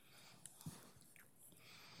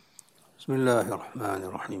بسم الله الرحمن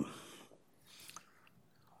الرحيم.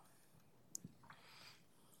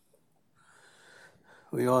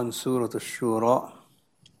 We are in Surah Shūra.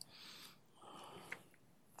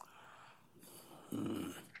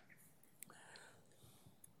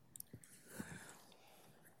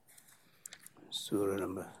 Surah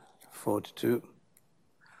number 42.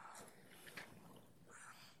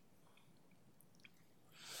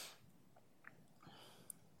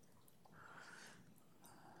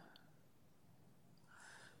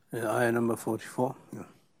 Ayah number 44. Yeah.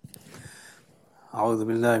 أعوذ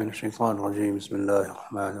بالله من الشيطان الرجيم. بسم الله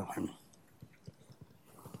الرحمن الرحيم.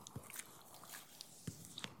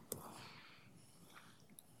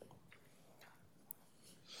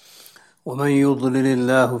 ومن يضلل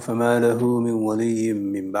الله فما له من ولي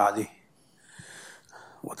من بعده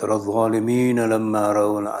وترى الظالمين لما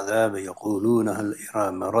رأوا العذاب يقولون هل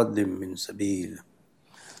إلى مرد من سبيل.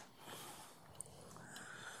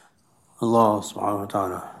 Allah subhanahu wa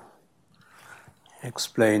ta'ala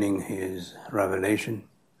explaining His revelation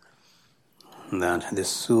that this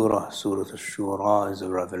Surah Shūra, is a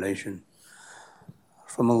revelation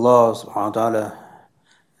from Allah subhanahu wa ta'ala,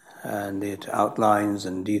 and it outlines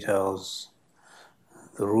and details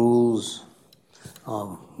the rules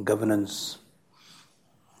of governance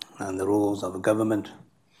and the rules of government.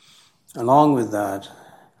 Along with that,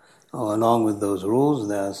 or along with those rules,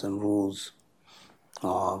 there are some rules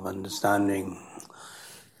of understanding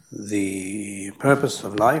the purpose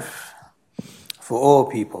of life for all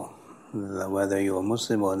people, whether you're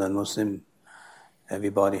Muslim or non-Muslim.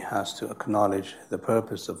 Everybody has to acknowledge the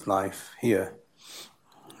purpose of life here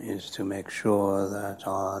is to make sure that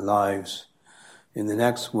our lives in the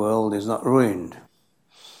next world is not ruined.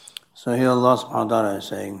 So here Allah subhanahu wa ta'ala is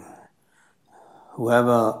saying,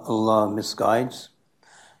 whoever Allah misguides,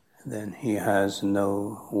 then he has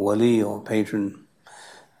no wali or patron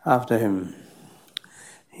after him.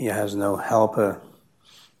 He has no helper.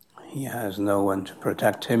 He has no one to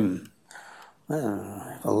protect him.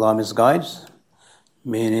 If Allah misguides,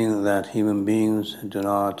 meaning that human beings do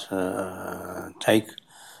not take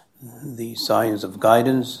the signs of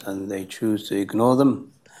guidance and they choose to ignore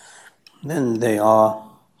them, then they are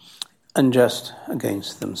unjust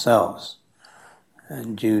against themselves.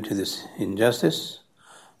 And due to this injustice,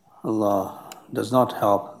 Allah does not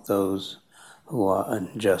help those who are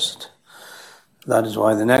unjust. That is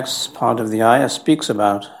why the next part of the ayah speaks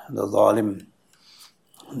about the zalim,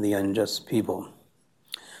 the unjust people.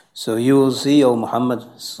 So you will see, O Muhammad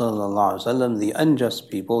sallallahu alaihi wasallam, the unjust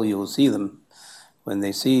people, you will see them when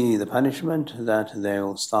they see the punishment, that they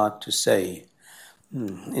will start to say,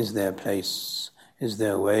 is there a place, is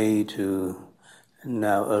there a way to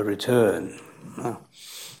now a return?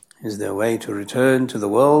 Is there a way to return to the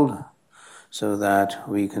world so that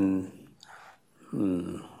we can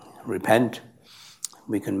repent,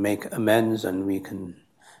 we can make amends, and we can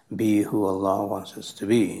be who Allah wants us to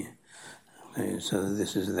be? Okay, so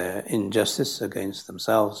this is their injustice against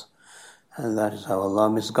themselves, and that is how Allah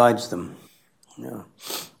misguides them.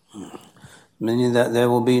 Meaning that there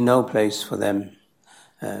will be no place for them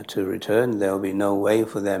to return, there will be no way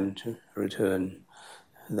for them to return.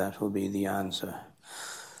 That will be the answer.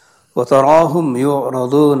 وَتَرَاهُمْ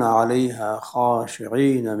يُعْرَضُونَ عَلَيْهَا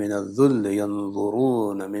خَاشِعِينَ مِنَ الذُّلِّ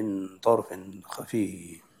يَنْظُرُونَ مِنْ طَرْفٍ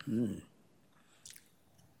خَفِيٍّ.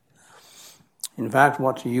 In fact,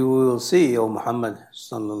 what you will see, O Muhammad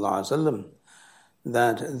sallallahu alaihi wasallam,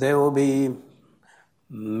 that they will be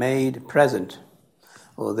made present,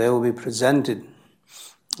 or they will be presented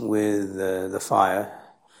with the fire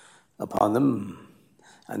upon them,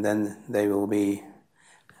 and then they will be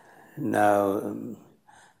now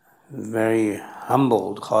very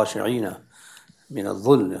humbled, khashi'ina min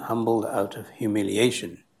al-dhull, humbled out of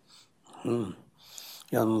humiliation.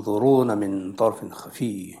 Yanzuruna min tarfin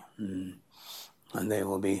khafi, and they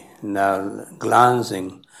will be now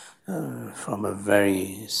glancing from a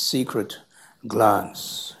very secret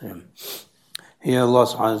glance. Here Allah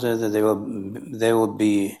subhanahu wa ta'ala says that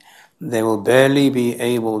they will barely be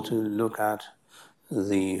able to look at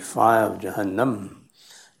the fire of Jahannam,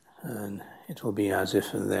 and it will be as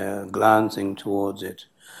if they're glancing towards it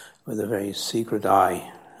with a very secret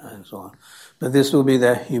eye, and so on. But this will be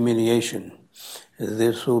their humiliation.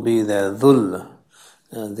 This will be their dhull.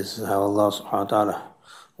 And this is how Allah subhanahu wa ta'ala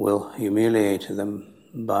will humiliate them,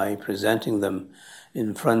 by presenting them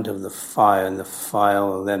in front of the fire, and the fire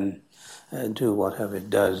will then do whatever it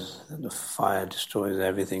does. The fire destroys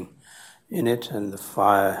everything in it, and the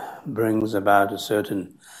fire brings about a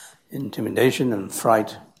certain intimidation and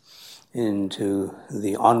fright into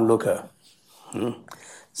the onlooker.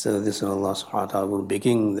 So this Allah subhanahu wa ta'ala will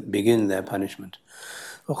begin their punishment.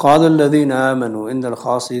 وقال الذين آمنوا إن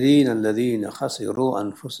الخاسرين الذين خسروا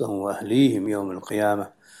أنفسهم وأهليهم يوم القيامة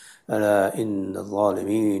ألا إن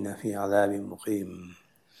الظالمين في عذاب مقيم.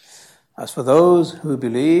 As for those who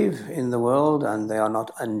believe in the world and they are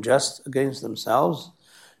not unjust against themselves,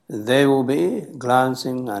 they will be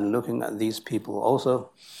glancing and looking at these people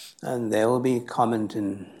also, and they will be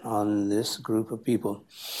commenting on this group of people.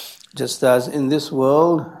 Just as in this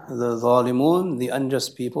world, the zalimun, the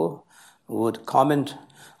unjust people, would comment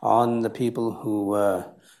on the people who were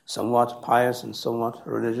somewhat pious and somewhat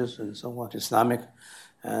religious and somewhat Islamic,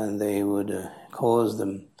 and they would cause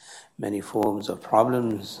them many forms of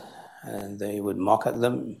problems, and they would mock at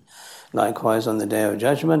them. Likewise, on the Day of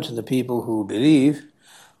Judgment, the people who believe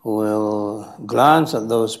will glance at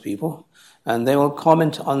those people, and they will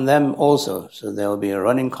comment on them also. So there will be a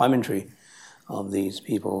running commentary of these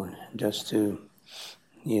people just to,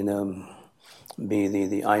 be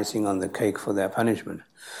the icing on the cake for their punishment.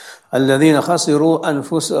 الَّذِينَ خَسِرُوا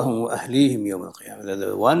أَنفُسَهُمْ وَأَهْلِيهِمْ يَوْمَ الْقِيَامَةِ.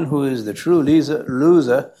 The one who is the true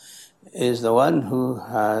loser is the one who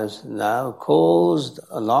has now caused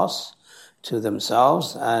a loss to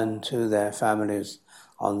themselves and to their families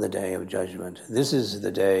on the Day of Judgment. This is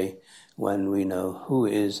the day when we know who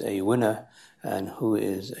is a winner and who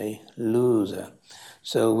is a loser.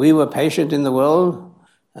 So we were patient in the world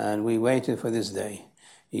and we waited for this day.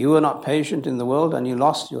 You were not patient in the world and you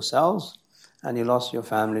lost yourselves and you lost your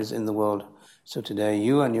families in the world. So today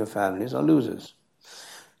you and your families are losers.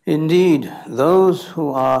 Indeed, those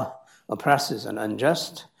who are oppressors and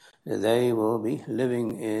unjust, they will be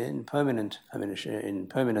living in permanent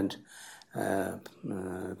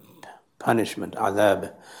punishment,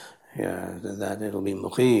 adhab, that it will be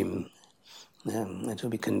muqim, it will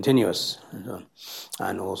be continuous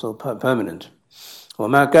and also permanent.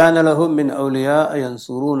 وَمَا كَانَ لَهُم مِّنْ أَوْلِيَاءَ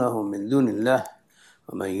يَنْصُرُونَهُم مِّن دُونِ اللَّهِ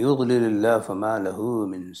وَمَن يُضْلِلِ اللَّهُ فَمَا لَهُ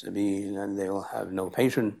مِن سَبِيلٍ. And they will have no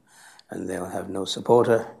patron, and they will have no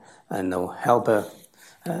supporter, and no helper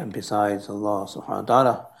besides Allah subhanahu wa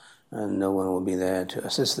ta'ala, and no one will be there to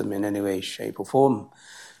assist them in any way, shape or form.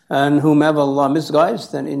 And whomever Allah misguides,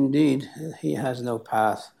 then indeed he has no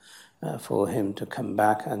path for him to come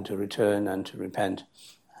back and to return and to repent,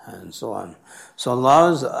 and so on. So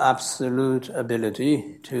Allah's absolute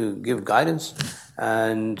ability to give guidance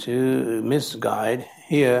and to misguide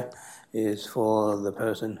here is for the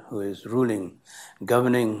person who is ruling,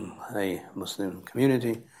 governing a Muslim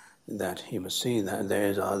community, that he must see that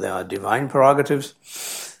there are divine prerogatives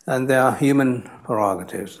and there are human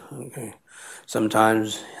prerogatives. Okay.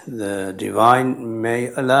 Sometimes the divine may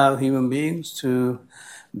allow human beings to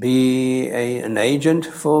be an agent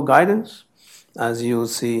for guidance, as you will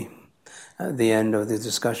see at the end of this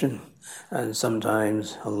discussion. And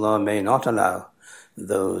sometimes Allah may not allow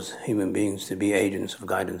those human beings to be agents of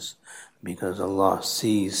guidance, because Allah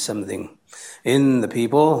sees something in the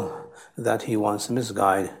people that He wants to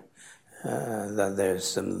misguide, that there's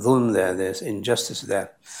some dhulm there, there's injustice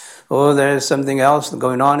there, or there's something else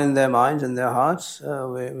going on in their minds and their hearts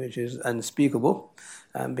which is unspeakable.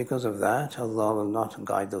 And because of that, Allah will not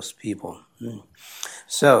guide those people.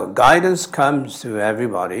 So guidance comes to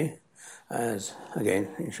everybody, as again,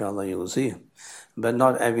 inshallah, you will see. But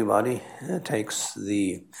not everybody takes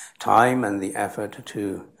the time and the effort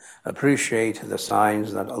to appreciate the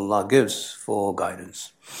signs that Allah gives for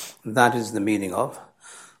guidance. That is the meaning of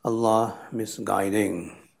Allah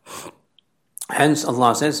misguiding. Hence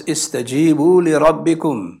Allah says, "Istajibu li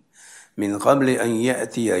rabbikum min qabli an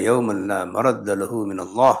ya'tiya yawman la maradda lahu min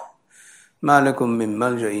Allah, ma lakum min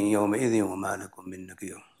malja'in yawma idhin wa ma lakum min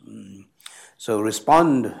nakir." So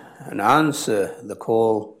respond and answer the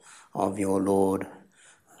call of your Lord.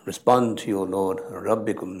 Respond to your Lord,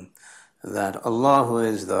 Rabbikum, that Allah, who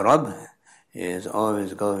is the Rabb, is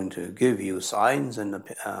always going to give you signs and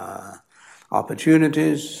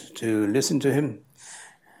opportunities to listen to Him,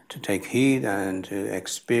 to take heed and to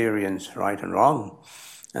experience right and wrong.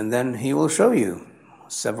 And then He will show you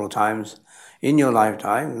several times in your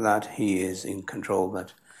lifetime that He is in control,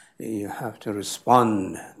 but you have to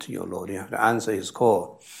respond to your Lord. You have to answer His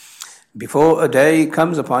call. Before a day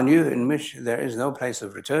comes upon you in which there is no place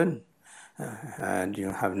of return, and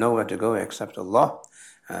you have nowhere to go except Allah,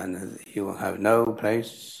 and you will have no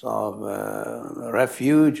place of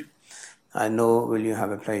refuge, and nor will you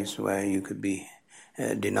have a place where you could be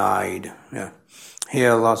denied.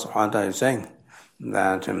 Here Allah subhanahu wa ta'ala is saying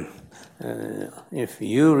that if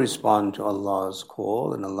you respond to Allah's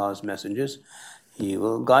call and Allah's messengers, He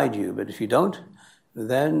will guide you. But if you don't,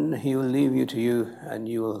 then He will leave you to you, and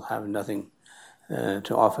you will have nothing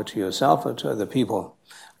to offer to yourself or to other people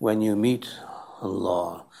when you meet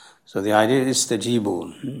Allah. So the idea is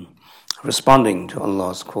tajibu. responding to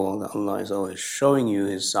Allah's call, that Allah is always showing you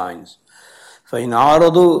His signs. فَإِنْ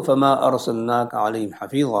عَارَضُوا فَمَا أَرْسَلْنَاكَ عَلَيْهِمْ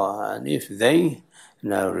حَفِيظًا. And if they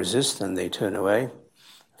now resist and they turn away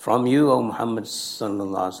from you, O Muhammad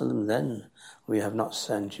sallallahu alaihi wasallam, then we have not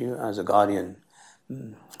sent you as a guardian,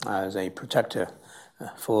 as a protector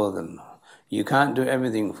for them. You can't do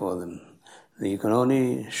everything for them. You can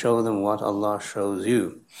only show them what Allah shows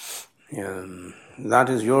you. That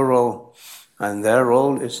is your role, and their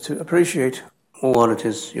role is to appreciate what it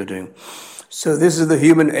is you're doing. So this is the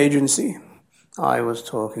human agency I was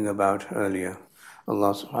talking about earlier.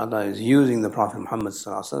 Allah subhanahu wa ta'ala is using the Prophet Muhammad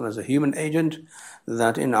sallallahu alaihi wasallam as a human agent,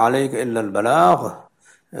 that in alayka illa al-balagh,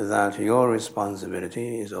 that your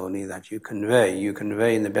responsibility is only that you convey. You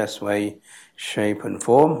convey in the best way, shape and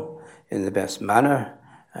form, in the best manner,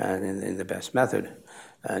 and in the best method.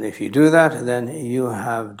 And if you do that, then you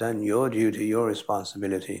have done your duty. Your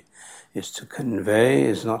responsibility is to convey,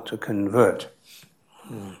 is not to convert.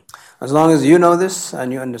 As long as you know this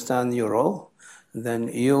and you understand your role, then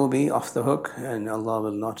you'll be off the hook and Allah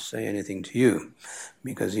will not say anything to you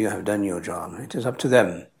because you have done your job. It is up to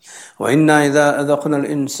them. وَإِنَّا إِذَا أَذَقْنَا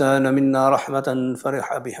الْإِنسَانَ مِنَّا رَحْمَةً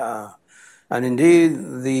فَرِحَ بِهَا. And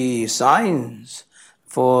indeed, the signs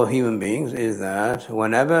for human beings is that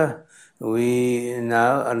whenever we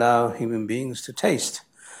now allow human beings to taste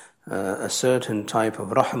a certain type of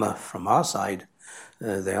rahmah from our side,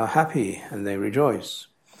 they are happy and they rejoice.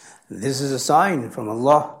 This is a sign from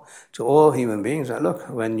Allah to all human beings that look,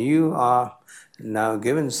 when you are now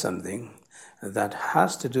given something that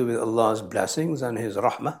has to do with Allah's blessings and His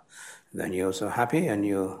rahmah, then you're so happy and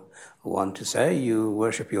you want to say you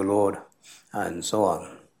worship your Lord and so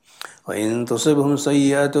on. وَإِن تُصِبْهُمْ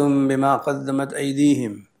سَيِّئَةٌ بِمَا قَدَّمَتْ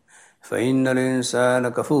أَيْدِيهِمْ فَإِنَّ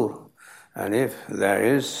الْإِنسَانَ كَفُورٌ. And if there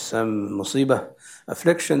is some musibah,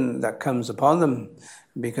 affliction that comes upon them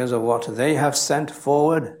because of what they have sent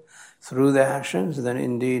forward through their actions, then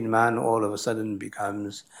indeed man all of a sudden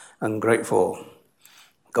becomes ungrateful.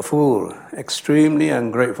 Kafur, extremely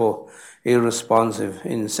ungrateful, irresponsive,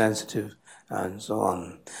 insensitive, and so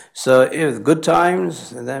on. So if good times,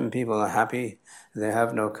 then people are happy, they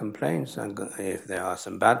have no complaints. And if there are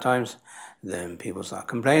some bad times, then people start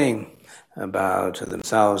complaining about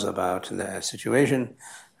themselves, about their situation,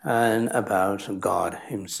 and about God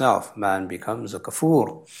Himself. Man becomes a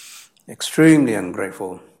kafur, extremely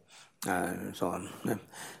ungrateful, and so on.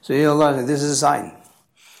 So here Allah says, this is a sign.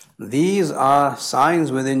 These are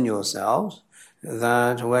signs within yourselves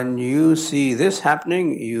that when you see this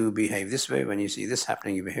happening, you behave this way. When you see this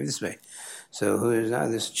happening, you behave this way. So who is now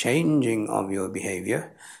this changing of your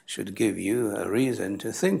behavior should give you a reason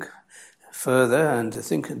to think further and to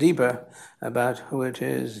think deeper about who it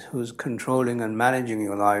is who's controlling and managing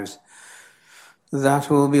your lives. That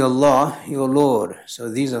will be Allah, your Lord. So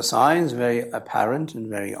these are signs, very apparent and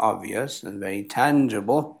very obvious and very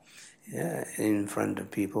tangible in front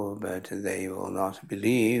of people, but they will not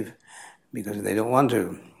believe because they don't want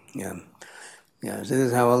to. So this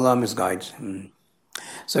is how Allah misguides.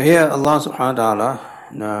 So here Allah subhanahu wa ta'ala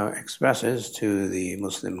now expresses to the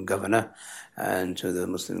Muslim governor and to the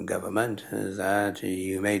Muslim government that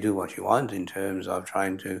you may do what you want in terms of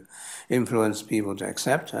trying to influence people to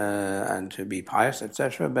accept and to be pious,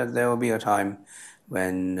 etc. But there will be a time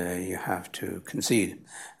when you have to concede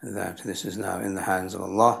that this is now in the hands of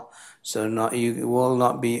Allah. So you will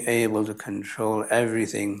not be able to control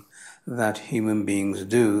everything that human beings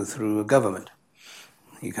do through a government.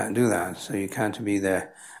 You can't do that. So you can't be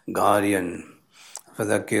their guardian.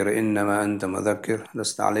 فَذَكِّرْ إِنَّمَا أَنْتَ مُذَكِّرْ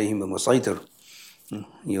لَسْتَ عَلَيْهِمْ بِمُصَيْطِرٍ.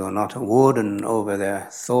 You are not a warden over their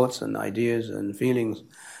thoughts and ideas and feelings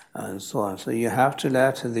and so on. So you have to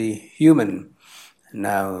let the human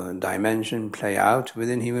now dimension play out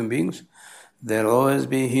within human beings. They'll always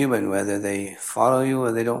be human, whether they follow you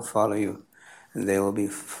or they don't follow you. They will be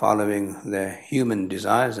following their human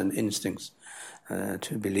desires and instincts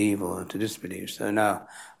to believe or to disbelieve. So now,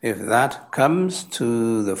 if that comes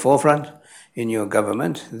to the forefront in your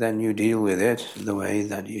government, then you deal with it the way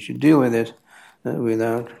that you should deal with it,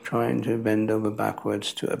 without trying to bend over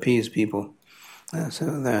backwards to appease people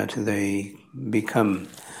so that they become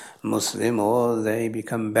Muslim or they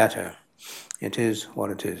become better. It is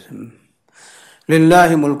what it is.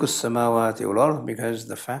 Lillahi mulku samawati wal ard, because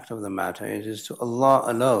the fact of the matter is to Allah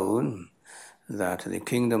alone that the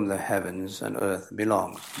kingdom of the heavens and earth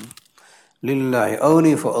belongs. Lillahi,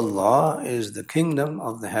 only for Allah is the kingdom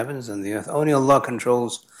of the heavens and the earth. Only Allah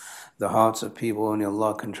controls the hearts of people. Only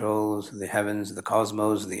Allah controls the heavens, the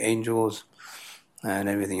cosmos, the angels, and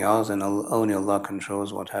everything else. And only Allah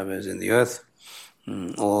controls whatever is in the earth.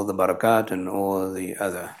 All the barakat and all the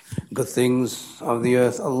other good things of the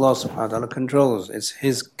earth, Allah subhanahu wa ta'ala controls. It's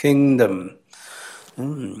His kingdom.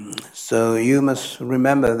 So you must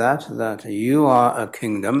remember that you are a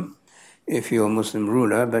kingdom if you're a Muslim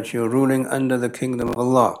ruler, but you're ruling under the kingdom of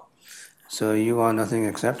Allah. So you are nothing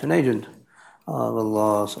except an agent of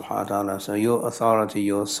Allah subhanahu wa ta'ala. So your authority,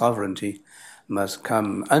 your sovereignty must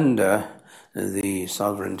come under the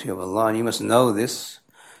sovereignty of Allah. And you must know this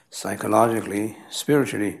psychologically,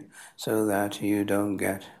 spiritually, so that you don't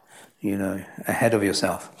get, ahead of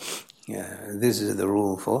yourself. This is the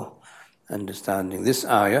rule for understanding this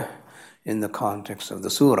ayah in the context of the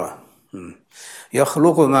surah. يَخْلُقُ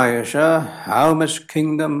مَا يَشَاءُ. How much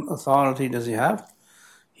kingdom authority does He have?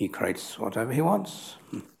 He creates whatever He wants.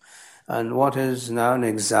 And what is now an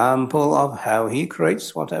example of how He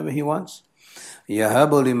creates whatever He wants? يَهَبُ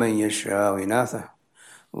لِمَنْ يَشَاءُ إِنَاثًا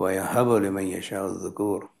وَيَهَبُ لِمَنْ يَشَاءُ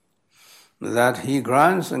الذُّكُورَ. That He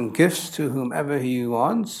grants and gives to whomever He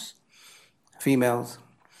wants females,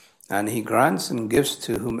 and He grants and gives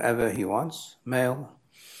to whomever He wants male.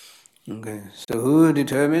 Okay, so who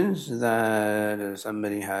determines that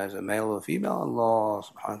somebody has a male or female? Allah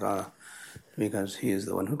subhanahu wa ta'ala, because He is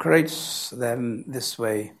the one who creates them this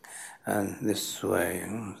way and this way,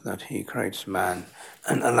 that He creates man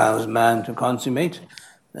and allows man to consummate,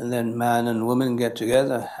 and then man and woman get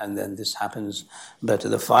together, and then this happens. But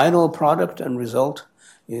the final product and result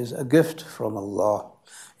is a gift from Allah.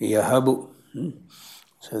 Yahabu.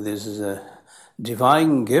 So this is a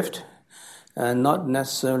divine gift and not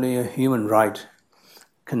necessarily a human right.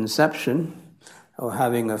 Conception or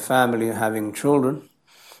having a family, having children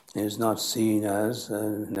is not seen as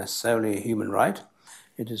necessarily a human right.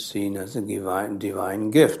 It is seen as a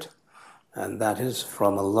divine gift. And that is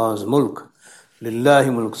from Allah's mulk. Lillahi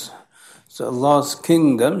mulks. So Allah's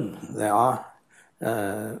kingdom, there are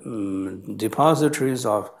depositories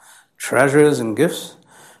of treasures and gifts.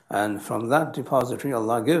 And from that depository,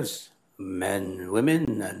 Allah gives men,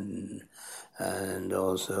 women, and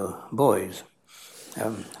also boys,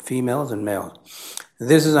 females and males.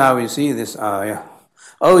 This is how we see this ayah.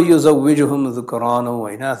 أَوْ يُزَوِّجُهُمْ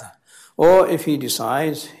ذُكْرَانًا وَإِنَاثًا. Or if He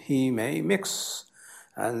decides, He may mix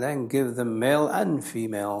and then give them male and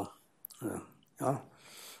female.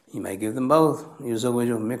 He may give them both.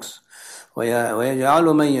 يُزَوِّجُهُمْ mix. وَيَجْعَلُ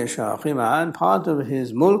مَنْ يَشَاءُ قِيمًا. And part of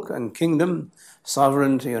His mulk and kingdom,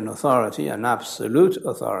 sovereignty and authority, and absolute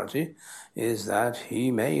authority, is that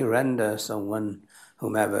He may render someone,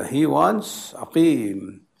 whomever He wants,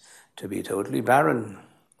 aqim, to be totally barren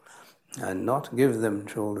and not give them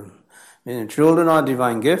children. Meaning children are a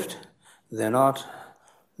divine gift. They're not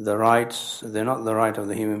the right of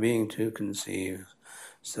the human being to conceive.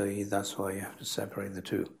 So that's why you have to separate the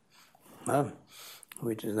two.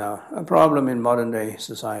 Which is now a problem in modern day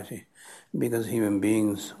society, because human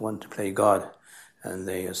beings want to play God. And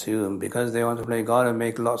they assume because they want to play God and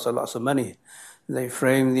make lots of money, they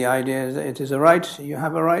frame the idea that it is a right, you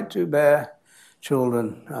have a right to bear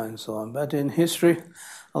children and so on. But in history,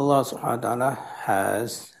 Allah subhanahu wa ta'ala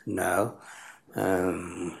has now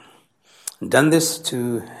done this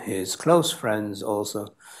to His close friends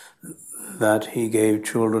also, that He gave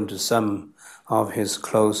children to some of His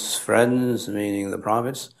close friends, meaning the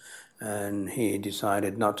prophets, and He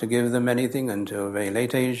decided not to give them anything until a very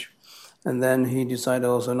late age. And then He decided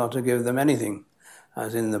also not to give them anything,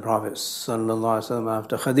 as in the Prophet ﷺ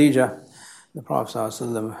after Khadija. The Prophet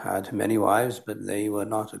ﷺ had many wives, but they were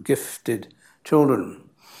not gifted children.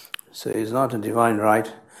 So it's not a divine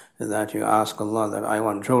right that you ask Allah that I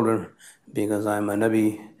want children because I'm a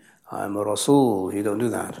Nabi, I'm a Rasūl. You don't do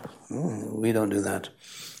that. We don't do that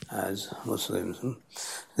as Muslims.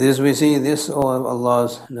 This we see, this all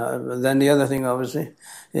Allah's. Then the other thing obviously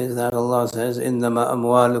is that Allah says, إِنَّمَا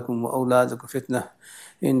أَمْوَالُكُمْ وَأَوْلَادُكُمْ فِتْنَةٌ.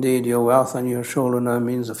 Indeed, your wealth and your children are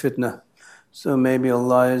means of fitna. So maybe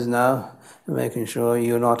Allah is now making sure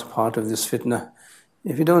you're not part of this fitna.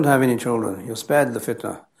 If you don't have any children, you're spared the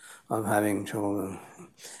fitna of having children.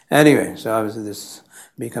 Anyway, so obviously this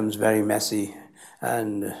becomes very messy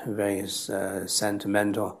and very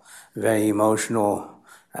sentimental, very emotional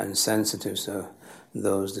and sensitive. So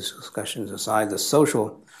those discussions aside, the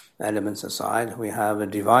social elements aside, we have a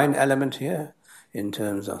divine element here in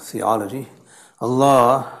terms of theology.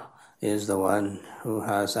 Allah is the one who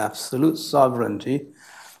has absolute sovereignty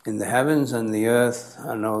in the heavens and the earth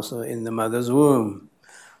and also in the mother's womb.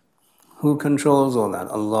 Who controls all that?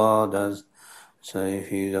 Allah does. So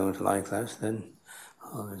if you don't like that, then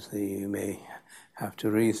obviously you may have to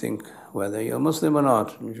rethink whether you're Muslim or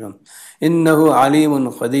not. إِنَّهُ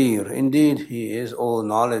عَلِيمٌ قَدِيرٌ. Indeed, He is all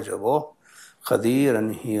knowledgeable, Qadir,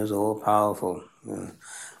 and He is all powerful.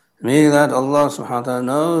 Meaning that Allah subhanahu wa ta'ala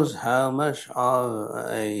knows how much of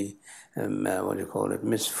a,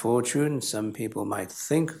 misfortune some people might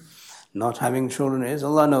think not having children is.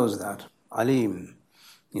 Allah knows that. Alim.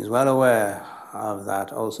 He's well aware of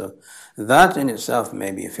that also. That in itself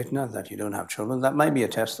may be a fitna, that you don't have children. That might be a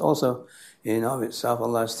test also. In of itself,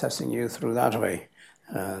 Allah is testing you through that way.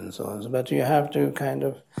 And so on. But you have to kind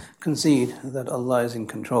of concede that Allah is in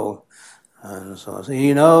control. And so on. So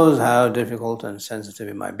He knows how difficult and sensitive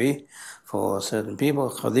it might be for certain people,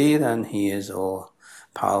 Qadir, and He is all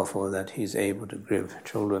powerful that He's able to give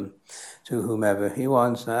children to whomever He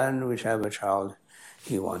wants and whichever child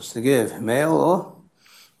He wants to give, male or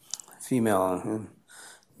female.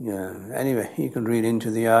 Yeah. Anyway, you can read into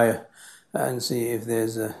the ayah and see if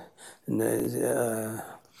there's an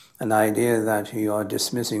idea that you are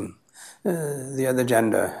dismissing the other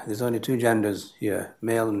gender. There's only two genders here,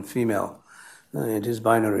 male and female. It is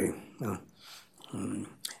binary.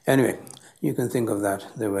 Anyway, you can think of that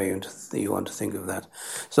the way you want to think of that.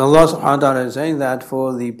 So Allah subhanahu wa ta'ala is saying that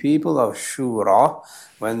for the people of Shūra,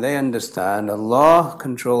 when they understand Allah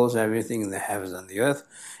controls everything in the heavens and the earth,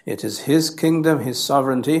 it is His kingdom, His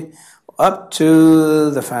sovereignty, up to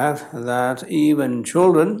the fact that even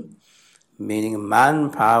children, meaning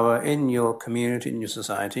manpower in your community, in your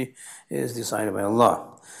society, is decided by Allah.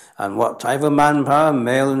 And what type of manpower,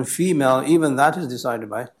 male and female, even that is decided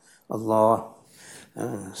by Allah.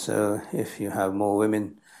 So if you have more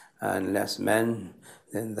women and less men,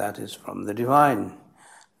 then that is from the divine.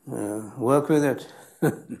 Work with it.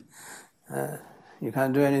 You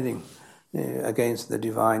can't do anything against the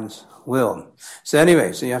divine's will. So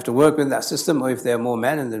anyway, so you have to work with that system, or if there are more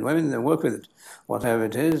men than women, then work with it. Whatever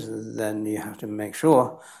it is, then you have to make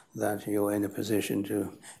sure that you're in a position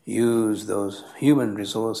to use those human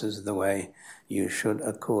resources the way you should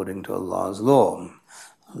according to Allah's law,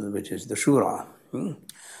 which is the Shūra.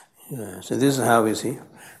 So this is how we see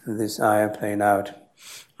this ayah playing out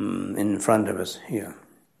in front of us here.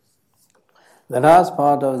 The last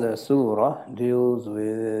part of the surah deals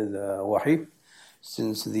with wahy.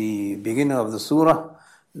 Since the beginning of the surah,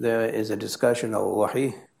 there is a discussion of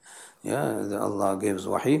wahy. Allah gives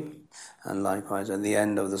wahy. And likewise, at the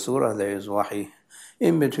end of the surah, there is wahy.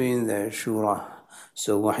 In between, there is shura.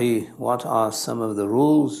 So wahy, what are some of the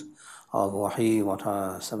rules of wahy? What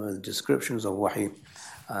are some of the descriptions of wahy?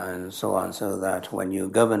 And so on, so that when you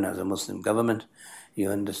govern as a Muslim government, you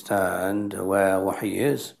understand where wahy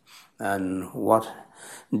is and what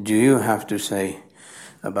do you have to say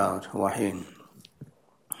about wahy.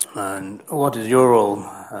 And what is your role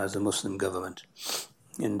as a Muslim government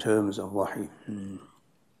in terms of wahy?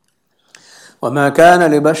 وَمَا كَانَ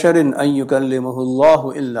لِبَشَرٍ أَن يُكَلِّمَهُ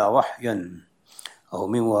اللَّهُ إِلَّا وَحْيًا أَوْ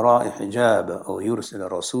مِنْ وَرَاءِ حِجَابٍ أَوْ يُرْسِلَ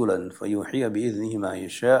رَسُولًا فَيُوحِيَ بِإِذْنِهِ مَا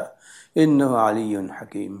يَشَاءُ إِنَّهُ عَلِيٌّ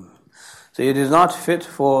حَكِيمٌ. So it is not fit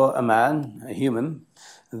for a man, a human,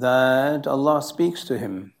 that Allah speaks to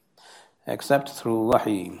him except through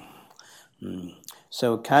wahy.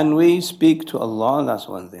 So can we speak to Allah? That's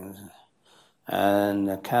one thing.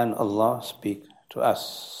 And can Allah speak to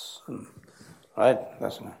us? Right?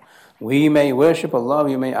 That's one. We may worship Allah,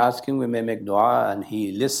 we may ask Him, we may make dua, and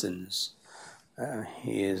He listens.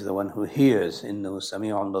 He is the one who hears. إِنَّهُ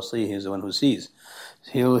سَمِيعٌ بَصِيرٌ. He is the one who sees.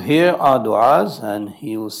 He'll hear our du'as and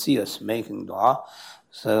He will see us making dua.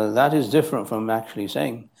 So that is different from actually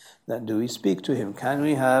saying that do we speak to Him? Can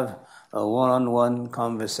we have a one-on-one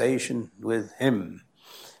conversation with Him?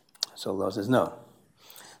 So Allah says no.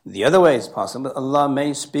 The other way is possible. Allah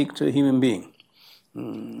may speak to a human being.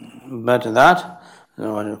 But that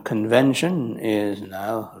convention is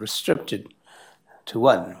now restricted to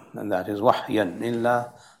one, and that is wahyan.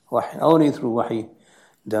 Illa wahy. Only through wahy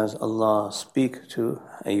does Allah speak to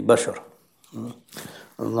a bashar.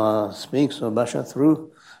 Allah speaks to a bashar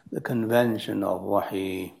through the convention of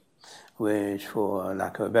wahy, which, for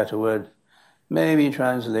lack of a better word, may be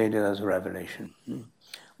translated as revelation.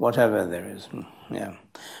 Whatever there is.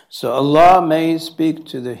 So Allah may speak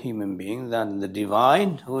to the human being, that the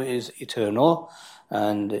divine, who is eternal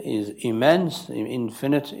and is immense,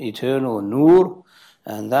 infinite, eternal nur,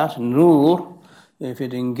 and that nur, if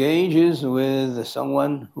it engages with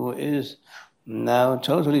someone who is now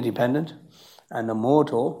totally dependent and a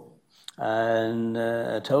mortal and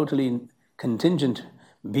a totally contingent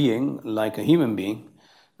being like a human being,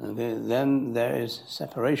 then there is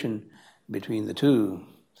separation between the two,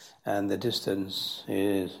 and the distance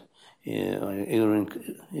is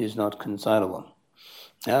not considerable.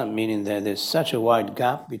 Meaning that there's such a wide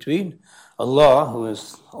gap between Allah, who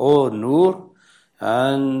is all nur,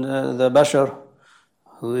 and the bashar,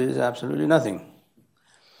 who is absolutely nothing.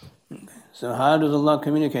 So how does Allah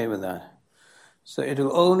communicate with that? So it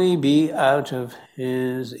will only be out of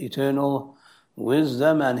His eternal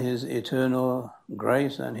wisdom and His eternal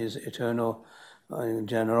grace and His eternal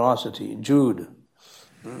generosity, Jude,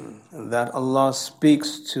 that Allah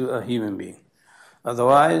speaks to a human being.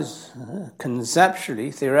 Otherwise,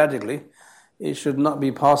 conceptually, theoretically, it should not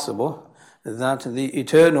be possible that the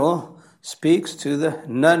eternal speaks to the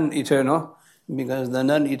non-eternal, because the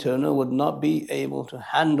non-eternal would not be able to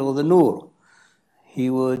handle the nur. He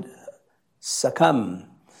would succumb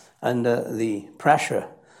under the pressure,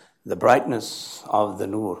 the brightness of the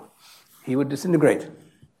nur. He would disintegrate.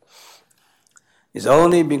 It's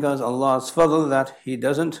only because Allah's fadl that He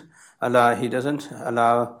doesn't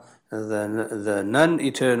allow the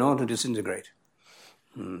non-eternal to disintegrate.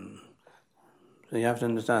 So you have to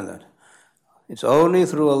understand that. It's only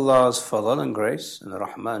through Allah's fadl and grace and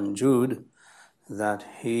Rahman Jude that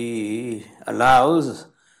He allows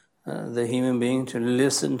the human being to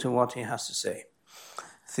listen to what he has to say.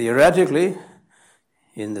 Theoretically,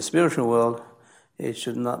 in the spiritual world, it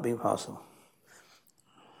should not be possible.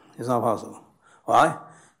 It's not possible. Why?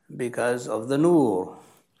 Because of the nur,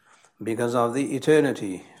 because of the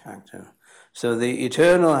eternity factor. So the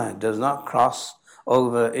eternal does not cross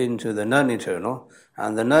over into the non-eternal,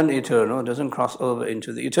 and the non-eternal doesn't cross over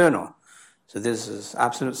into the eternal. So this is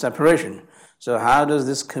absolute separation. So how does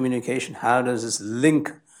this communication, how does this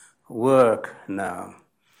link work now?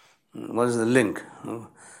 What is the link?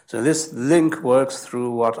 So this link works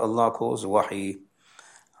through what Allah calls wahy,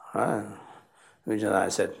 which, as I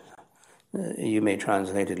said, you may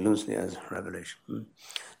translate it loosely as revelation.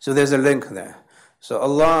 So there's a link there. So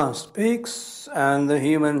Allah speaks and the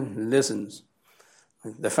human listens.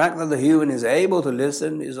 The fact that the human is able to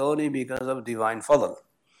listen is only because of divine fadl.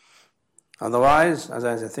 Otherwise, as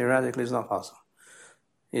I said, theoretically it's not possible.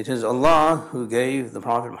 It is Allah who gave the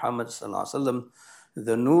Prophet Muhammad ﷺ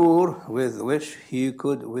the nur with which he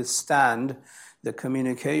could withstand the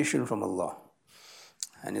communication from Allah.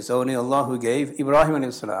 And it's only Allah who gave Ibrahim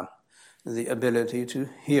a.s. the ability to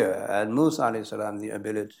hear, and Musa a.s. the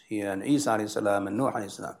ability to hear, and Isa a.s. and Nuh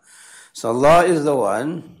a.s. So Allah is the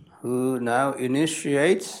one who now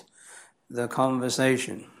initiates the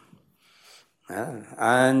conversation.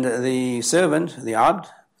 And the servant, the abd,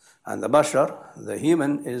 and the bashar, the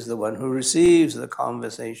human, is the one who receives the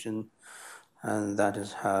conversation, and that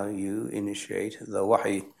is how you initiate the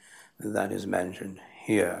wahy that is mentioned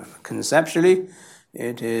here. Conceptually,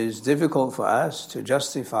 it is difficult for us to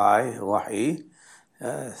justify wahy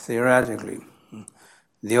theoretically.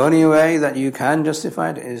 The only way that you can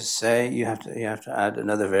justify it is say you have to add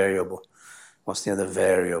another variable. What's the other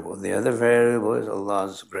variable? The other variable is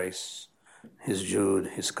Allah's grace, His Jude,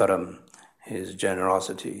 His karam, His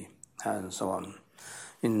generosity, and so on.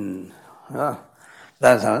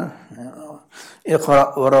 That's how.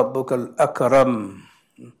 Iqra wa rabbuka al-akram.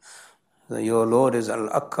 Your Lord is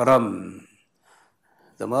al-akram,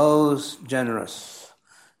 the most generous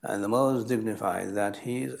and the most dignified, that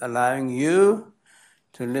He is allowing you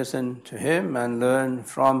to listen to Him and learn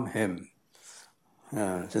from Him.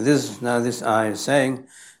 So this ayah is saying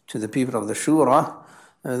to the people of the Shūra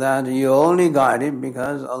that you're only guided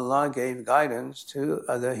because Allah gave guidance to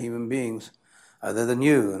other human beings other than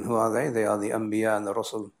you. And who are they? They are the Anbiya and the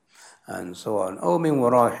Rasūl and so on. Oh, min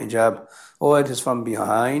wara hijab. Oh, it is from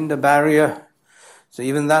behind the barrier. So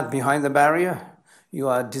even that behind the barrier, you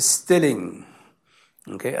are distilling,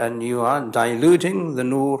 okay, and you are diluting the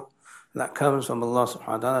nur that comes from Allah subhanahu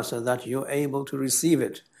wa ta'ala so that you're able to receive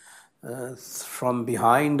it from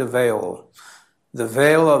behind the veil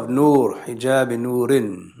of nur, hijab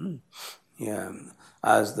nurin. Yeah,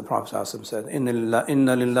 as the Prophet ﷺ said, Inna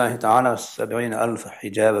lillahi ta'ala sab'ina alf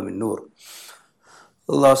hijab min nur.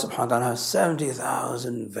 Allah subhanahu wa ta'ala has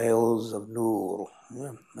 70,000 veils of nur.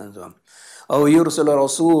 Yeah, and so on. أو يرسل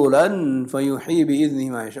رسولا فيوحي بإذنه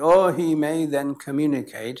ما يشاء. Or He may then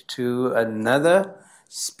communicate to another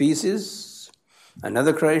species,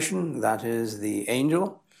 another creation, that is the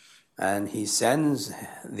angel, and He sends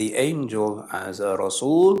the angel as a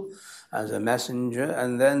Rasūl, as a messenger,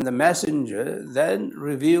 and then the messenger then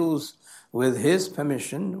reveals with his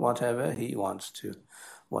permission whatever he wants to,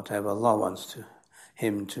 whatever Allah wants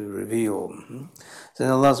him to reveal.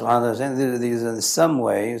 So Allah subhanahu wa ta'ala is saying these are some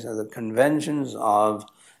ways, the conventions of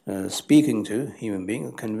speaking to human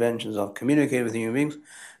beings, conventions of communicating with human beings,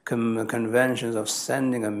 conventions of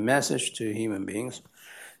sending a message to human beings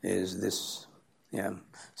is this. Yeah.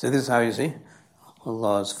 So this is how you see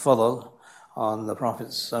Allah's fadl on the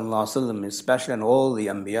Prophets ﷺ, especially, and all the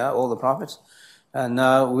Anbiya, all the Prophets. And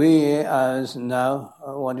now we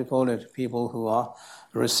people who are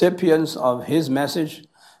recipients of His message,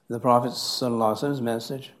 the Prophet ﷺ's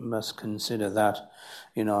message, must consider that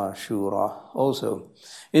in our Shura also.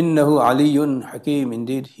 Innahu aliyun hakim,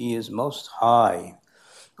 indeed he is most high.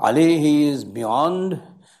 Ali, he is beyond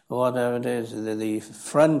whatever it is, the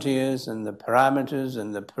frontiers and the parameters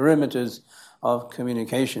and the perimeters of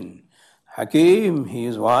communication. Hakim, he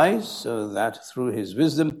is wise, so that through his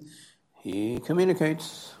wisdom he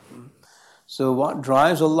communicates. So what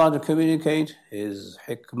drives Allah to communicate is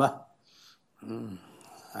hikmah,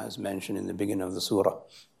 as mentioned in the beginning of the surah.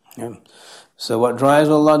 Yeah. So what drives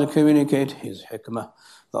Allah to communicate is hikmah.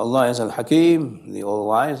 Allah is Al-Hakim, the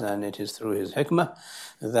All-Wise, and it is through His hikmah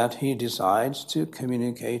that He decides to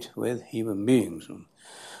communicate with human beings.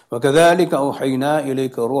 وَكَذَلِكَ أَوْحَيْنَا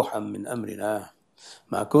إِلَيْكَ رُوحًا مِّنْ أَمْرِنَا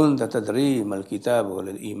مَا كُنْتَ تَدْرِي مَا الْكِتَابُ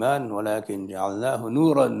وَلَا الْإِيمَانُ وَلَكِنْ جَعَلْنَاهُ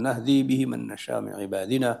نُورًا نَهْدِي بِهِ مَن نَّشَاءُ مِنْ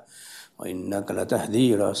عِبَادِنَا وَإِنَّكَ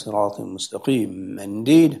لَتَهْدِي إِلَىٰ صِرَاطٍ مُسْتَقِيمٍ.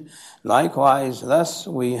 Indeed, likewise, thus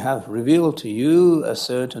we have revealed to you a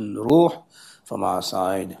certain ruh from our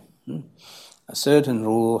side. A certain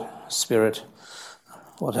ruh, spirit,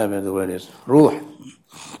 whatever the word is, ruh.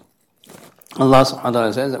 Allah subhanahu wa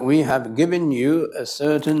ta'ala says that we have given you a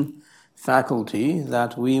certain faculty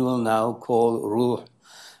that we will now call ruh.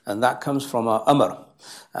 And that comes from our amr.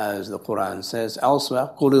 As the Quran says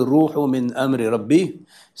elsewhere, قُلِ الرُّوحُ مِنْ أَمْرِ رَبِّي,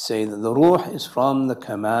 say that the ruh is from the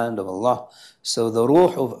command of Allah. So the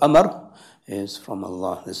ruh of amr is from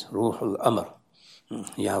Allah, this ruh al-amr.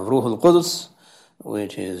 You have ruh al-Qudus,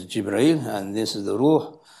 which is Jibreel, and this is the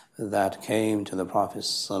ruh that came to the Prophet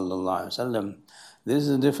sallallahu alaihi wasallam. This is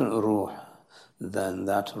a different ruh than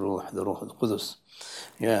that ruh, the ruh al-Qudus.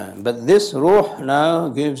 Yeah, but this ruh now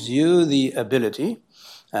gives you the ability,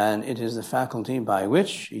 and it is the faculty by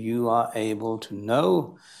which you are able to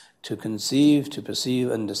know, to conceive, to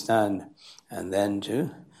perceive, understand, and then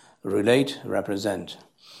to relate, represent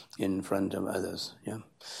in front of others. Yeah.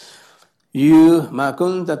 You ما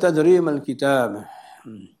كنت تدري ما الكتاب.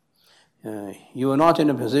 You are not in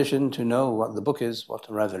a position to know what the book is, what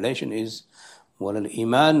the revelation is. ولا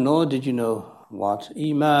الإيمان, nor did you know what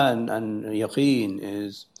iman and yaqeen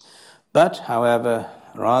is. But, however,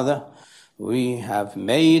 rather, we have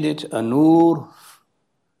made it a nur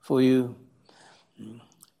for you.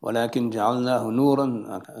 وَلَكِنْ جَعَلْنَاهُ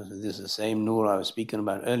نُورًا. This is the same nur I was speaking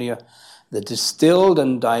about earlier. The distilled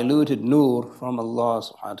and diluted nur from Allah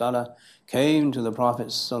subhanahu wa ta'ala came to the Prophet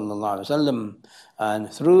sallallahu alaihi wasallam, and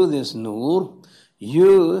through this nur,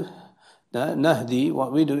 you, nahdi,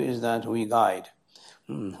 what we do is that we guide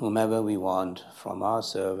whomever we want from our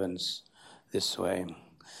servants this way.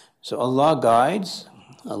 So Allah guides,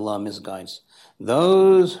 Allah misguides.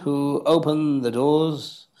 Those who open the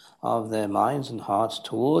doors of their minds and hearts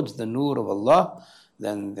towards the nur of Allah,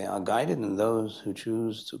 then they are guided, and those who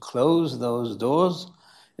choose to close those doors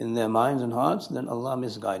in their minds and hearts, then Allah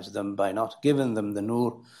misguides them by not giving them the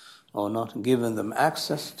nur or not giving them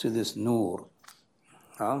access to this nur.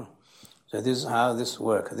 So this is how this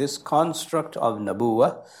works. This construct of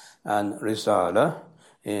Nabuwah and Risala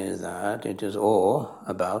is that it is all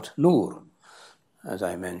about nur, as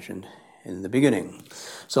I mentioned in the beginning.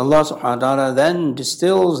 So Allah subhanahu wa ta'ala then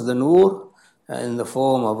distills the nur in the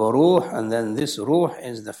form of a ruh, and then this ruh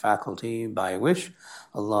is the faculty by which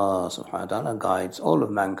Allah subhanahu wa ta'ala guides all of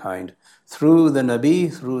mankind through the Nabi,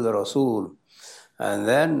 through the Rasūl. And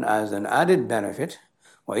then as an added benefit,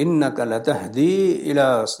 وَإِنَّكَ لَتَهْدِي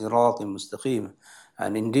إِلَىٰ صِرَاطٍ مُسْتَقِيمٍ.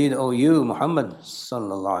 And indeed, O you, Muhammad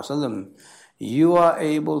sallallahu alaihi wasallam, you are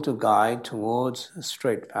able to guide towards a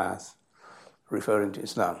straight path, referring to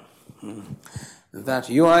Islam. That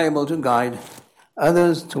you are able to guide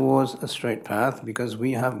others towards a straight path because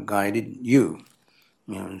we have guided you.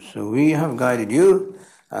 So we have guided you,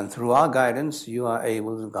 and through our guidance, you are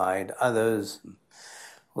able to guide others.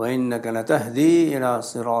 وَإِنَّكَ لَتَهْدِي إِلَىٰ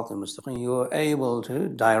صِرَاطٍ مُسْتَقِيمٍ. You are able to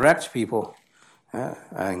direct people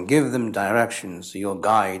and give them directions. Your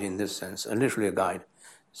guide, in this sense, literally a guide.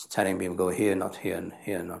 It's telling people go here, not here, and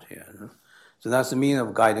here, not here. So that's the meaning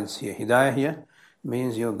of guidance here. Hidayah here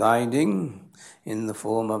means you're guiding in the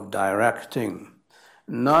form of directing,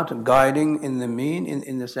 not guiding in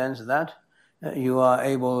the sense that you are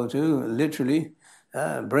able to literally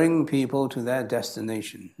bring people to their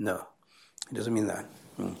destination. No, it doesn't mean that.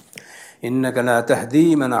 إِنَّكَ لَا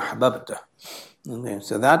تَهْدِي مَنْ أَحْبَبْتَ. Okay,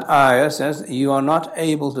 so that ayah says you are not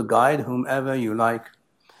able to guide whomever you like.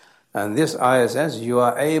 And this ayah says you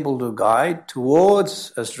are able to guide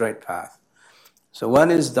towards a straight path. So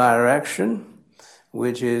one is direction,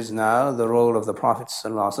 which is now the role of the Prophet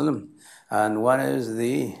ﷺ, and one is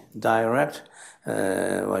the direct,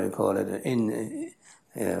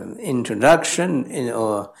 introduction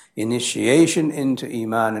or initiation into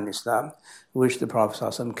Iman and Islam. which the Prophet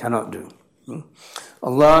ﷺ cannot do.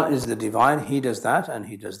 Allah is the divine, He does that and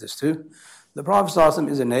He does this too. The Prophet ﷺ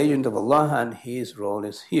is an agent of Allah and his role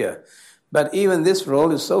is here. But even this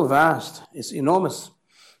role is so vast, it's enormous,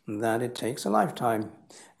 that it takes a lifetime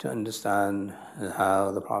to understand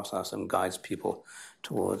how the Prophet ﷺ guides people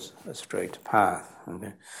towards a straight path.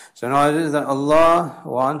 Okay? So now it is that Allah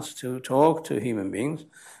wants to talk to human beings,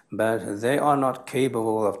 but they are not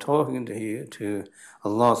capable of talking to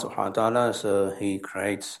Allah subhanahu wa ta'ala, so He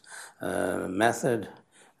creates a method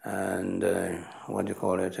and a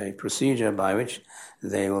procedure by which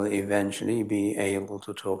they will eventually be able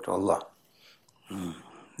to talk to Allah.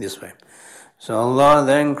 This way. So Allah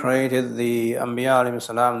then created the Anbiya alayhi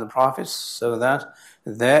salam, the prophets, so that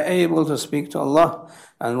they're able to speak to Allah,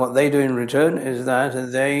 and what they do in return is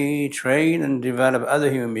that they train and develop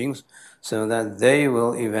other human beings so that they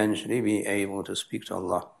will eventually be able to speak to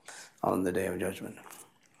Allah on the Day of Judgment.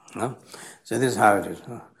 So this is how it is.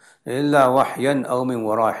 إِلَّا وَحْيًا أَوْ مِنْ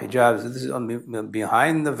وَرَاءِ حِجَابٍ. So this is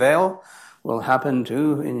behind the veil will happen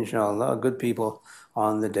to, inshallah, good people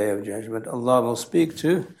on the Day of Judgment. Allah will speak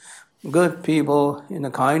to good people in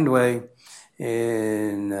a kind way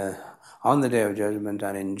on the Day of Judgment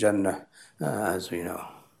and in Jannah, as we know.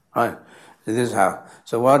 Right? So this is how.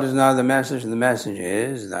 So what is now the message? The message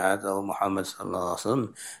is that, O Muhammad sallallahu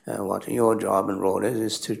alaihi wasallam, what your job and role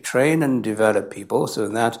is to train and develop people so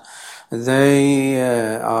that they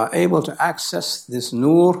are able to access this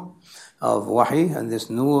nur of wahy and this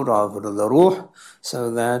nur of the ruh,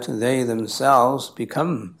 so that they themselves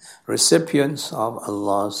become recipients of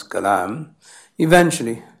Allah's kalam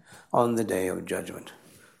eventually on the Day of Judgment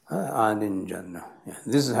and in Jannah. Yeah,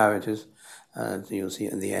 this is how it is. You'll see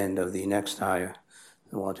at the end of the next ayah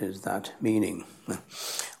what is that meaning.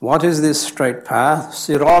 What is this straight path?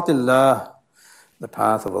 Siratillah, the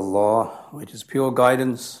path of Allah, which is pure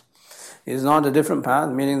guidance, is not a different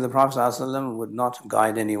path, meaning the Prophet ﷺ would not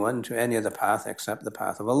guide anyone to any other path except the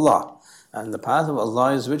path of Allah. And the path of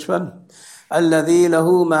Allah is which one? الَّذِي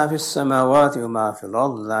لَهُ مَا فِي السَّمَاوَاتِ وَمَا فِي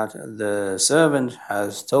الْأَرْضِ, that the servant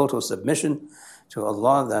has total submission to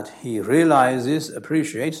Allah, that he realizes,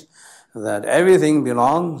 appreciates that everything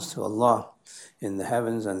belongs to Allah in the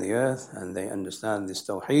heavens and the earth, and they understand this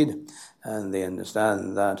tawheed, and they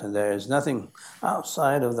understand that there is nothing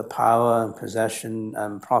outside of the power and possession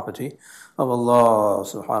and property of Allah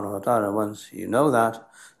subhanahu wa ta'ala. Once you know that,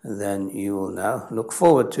 then you will now look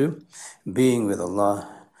forward to being with Allah.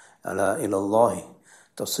 Ala ilallahi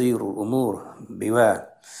tasiru umur, beware.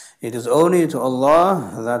 It is only to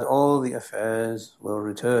Allah that all the affairs will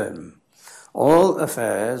return. All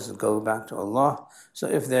affairs go back to Allah. So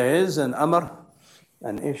if there is an amr,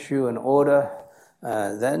 an issue, an order,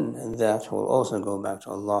 then that will also go back to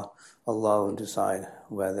Allah. Allah will decide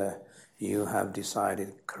whether you have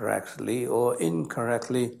decided correctly or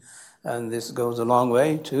incorrectly. And this goes a long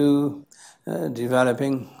way to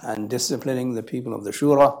developing and disciplining the people of the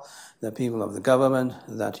Shūra, the people of the government,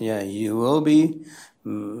 that you will be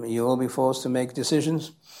forced to make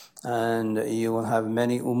decisions, and you will have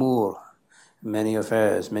many umur, many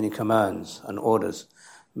affairs, many commands and orders.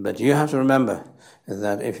 But you have to remember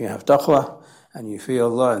that if you have taqwa and you fear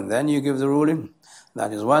Allah and then you give the ruling,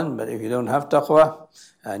 that is one. But if you don't have taqwa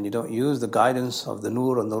and you don't use the guidance of the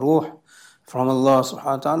nur and the ruh from Allah subhanahu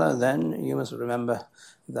wa ta'ala, then you must remember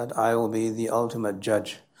that I will be the ultimate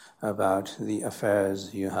judge about the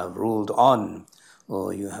affairs you have ruled on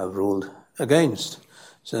or you have ruled against.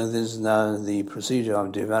 So this is now the procedure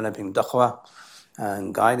of developing taqwa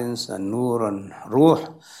and guidance and nur and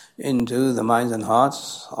ruh into the minds and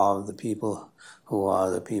hearts of the people who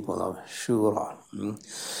are the people of Shūra.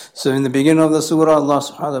 So in the beginning of the surah, Allah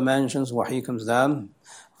subhanahu wa ta'ala mentions wahy comes down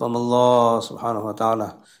from Allah subhanahu wa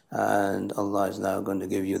ta'ala, and Allah is now going to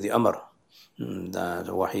give you the amr, that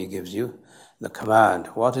wahy gives you the command.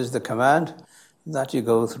 What is the command? That you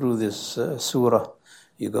go through this surah,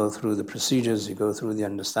 you go through the procedures, you go through the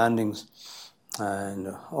understandings,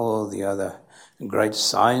 and all the other great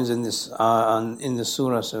signs in this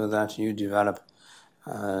surah, so that you develop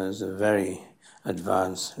as a very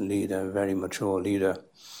advanced leader, very mature leader,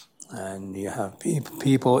 and you have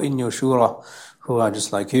people in your shura who are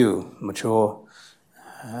just like you, mature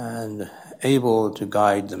and able to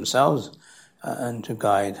guide themselves and to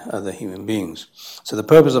guide other human beings. So the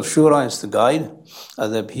purpose of shura is to guide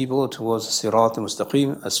other people towards sirat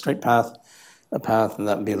al-mustaqim, a straight path, a path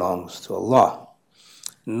that belongs to Allah.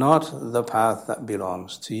 Not the path that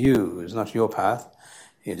belongs to you. It's not your path,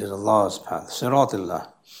 it is Allah's path. Siratillah.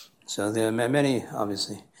 So there are many,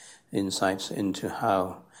 obviously, insights into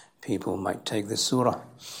how people might take this surah.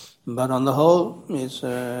 But on the whole, it's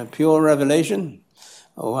a pure revelation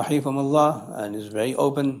wahy from Allah, and is very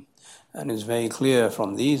open and is very clear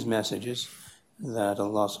from these messages that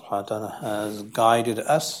Allah subhanahu wa ta'ala has guided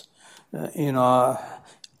us in our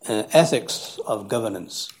ethics of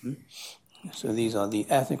governance. So these are the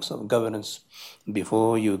ethics of governance.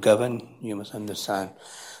 Before you govern, you must understand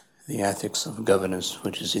the ethics of governance,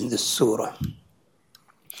 which is in this surah.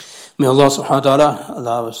 May Allah subhanahu wa ta'ala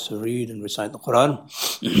allow us to read and recite the Quran.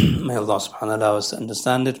 May Allah subhanahu wa ta'ala allow us to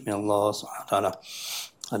understand it. May Allah subhanahu wa ta'ala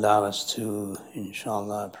allow us to,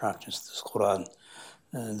 inshallah, practice this Quran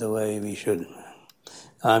the way we should.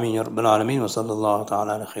 آمين يا رب العالمين وصلى الله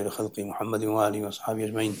تعالى على خير خلق محمد وآله وأصحابه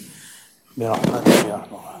أجمعين برحمته يا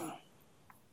رب العالمين.